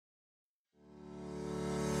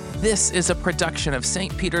This is a production of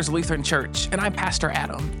St. Peter's Lutheran Church, and I'm Pastor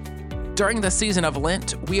Adam. During the season of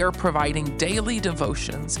Lent, we are providing daily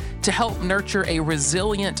devotions to help nurture a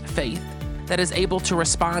resilient faith that is able to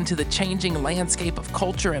respond to the changing landscape of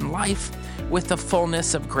culture and life with the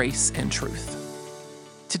fullness of grace and truth.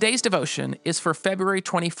 Today's devotion is for February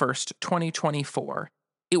 21st, 2024.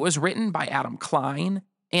 It was written by Cline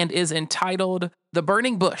and is entitled, "The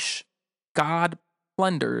Burning Bush, God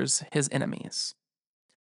Plunders His Enemies."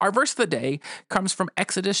 Our verse of the day comes from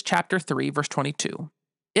Exodus chapter 3, verse 22.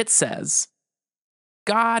 It says,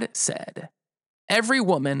 God said, "Every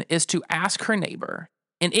woman is to ask her neighbor,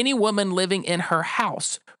 and any woman living in her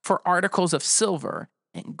house for articles of silver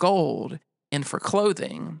and gold and for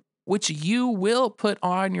clothing, which you will put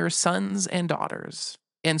on your sons and daughters,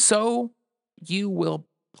 and so you will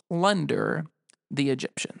plunder the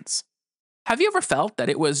Egyptians." Have you ever felt that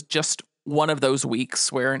it was just one of those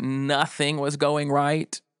weeks where nothing was going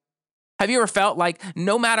right? Have you ever felt like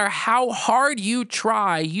no matter how hard you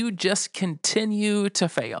try, you just continue to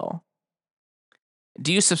fail?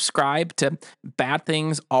 Do you subscribe to bad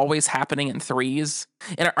things always happening in threes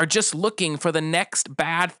and are just looking for the next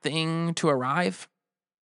bad thing to arrive?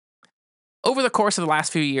 Over the course of the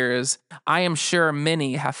last few years, I am sure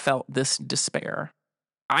many have felt this despair.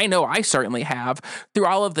 I know I certainly have through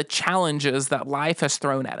all of the challenges that life has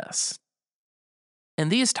thrown at us. In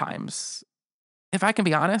these times, if I can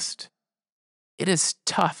be honest, it is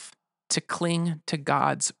tough to cling to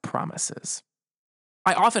God's promises.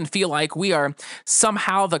 I often feel like we are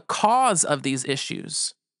somehow the cause of these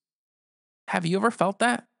issues. Have you ever felt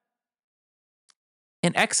that?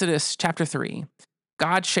 In Exodus chapter 3,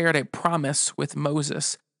 God shared a promise with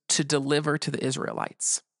Moses to deliver to the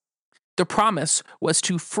Israelites. The promise was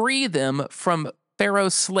to free them from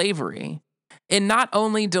Pharaoh's slavery and not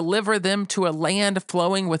only deliver them to a land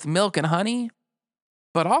flowing with milk and honey,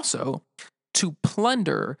 but also to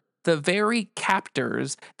plunder the very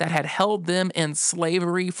captors that had held them in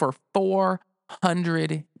slavery for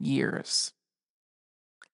 400 years.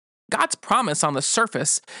 God's promise on the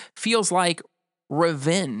surface feels like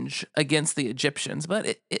revenge against the Egyptians, but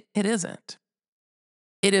it isn't.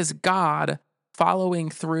 It is God following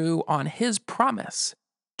through on his promise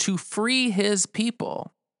to free his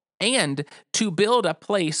people and to build a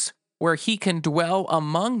place where he can dwell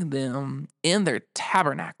among them in their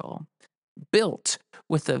tabernacle, built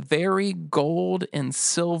with the very gold and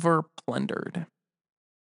silver plundered.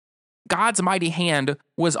 God's mighty hand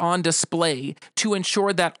was on display to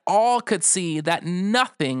ensure that all could see that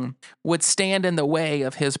nothing would stand in the way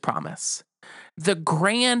of his promise. The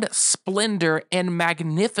grand splendor and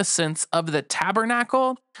magnificence of the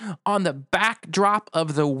tabernacle on the backdrop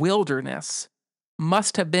of the wilderness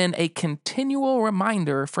must have been a continual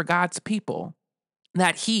reminder for God's people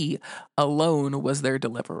that he alone was their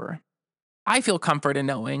deliverer. I feel comfort in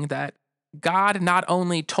knowing that God not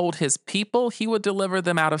only told his people he would deliver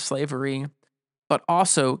them out of slavery, but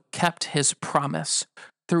also kept his promise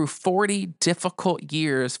through 40 difficult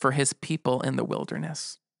years for his people in the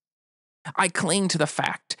wilderness. I cling to the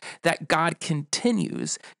fact that God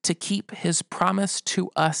continues to keep his promise to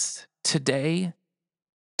us today,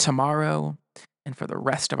 tomorrow, and for the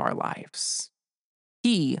rest of our lives.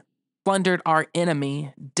 He plundered our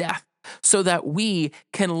enemy, death, so that we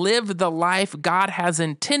can live the life God has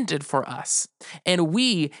intended for us. And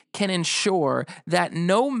we can ensure that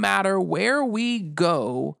no matter where we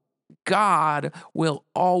go, God will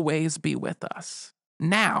always be with us.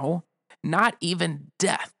 Now, not even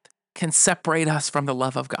death can separate us from the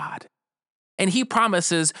love of God. And he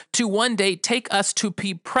promises to one day take us to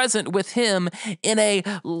be present with him in a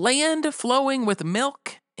land flowing with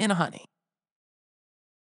milk and honey.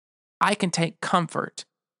 I can take comfort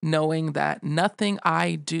knowing that nothing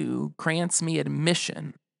I do grants me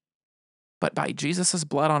admission, but by Jesus'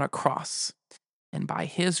 blood on a cross and by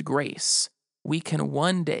his grace, we can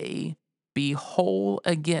one day be whole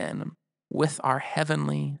again with our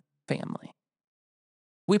heavenly family.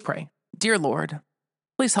 We pray, dear Lord,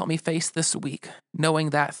 please help me face this week, knowing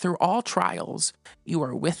that through all trials, you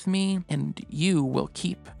are with me and you will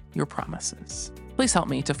keep your promises. Please help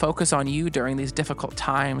me to focus on you during these difficult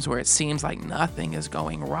times where it seems like nothing is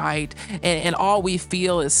going right and all we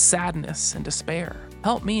feel is sadness and despair.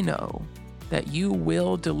 Help me know that you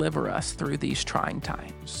will deliver us through these trying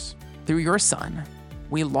times. Through your Son,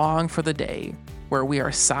 we long for the day where we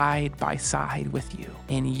are side by side with you.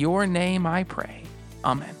 In your name I pray.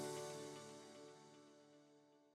 Amen.